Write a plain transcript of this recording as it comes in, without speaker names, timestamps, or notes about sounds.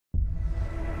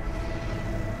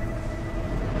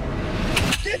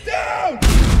down!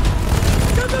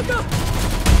 Go, go, go!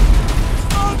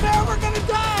 Oh, man, we're gonna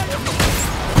die!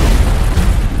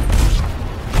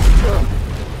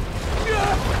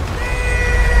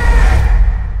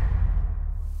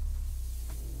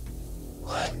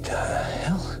 What the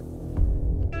hell?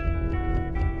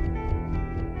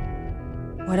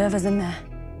 Whatever's in there,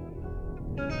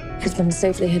 it's been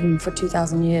safely hidden for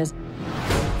 2,000 years.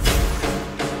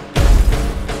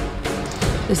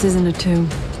 This isn't a tomb.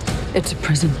 It's a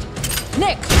prison.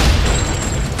 Nick!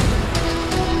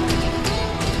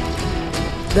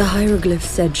 The hieroglyph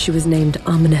said she was named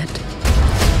Amenet,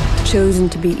 chosen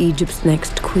to be Egypt's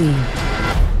next queen.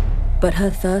 But her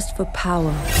thirst for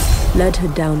power led her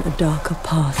down a darker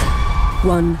path,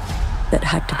 one that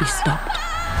had to be stopped.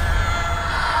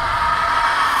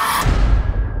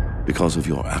 Because of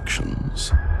your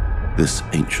actions, this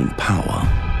ancient power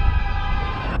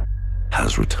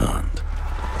has returned.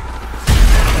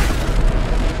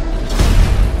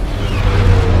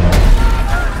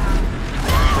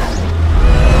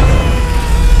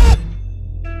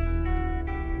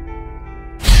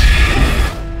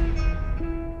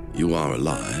 You are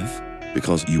alive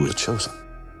because you were chosen.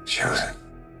 Chosen?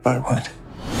 By what?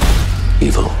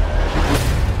 Evil.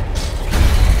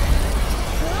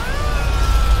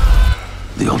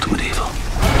 The ultimate evil.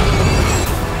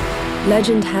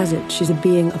 Legend has it she's a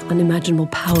being of unimaginable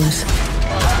powers.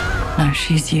 Now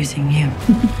she's using you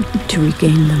to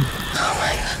regain them. Oh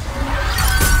my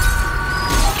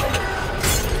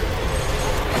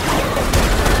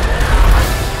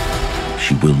God.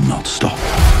 She will not stop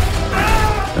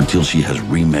until she has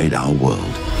remade our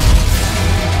world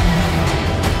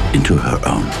into her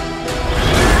own.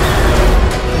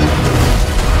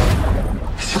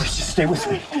 Just stay with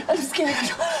me. I'm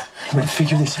scared. I'm gonna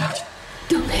figure this out.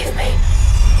 Don't leave me.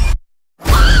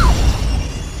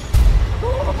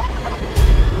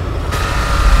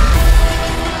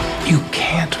 You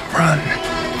can't run.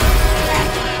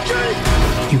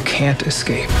 You can't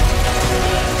escape.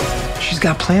 She's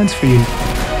got plans for you.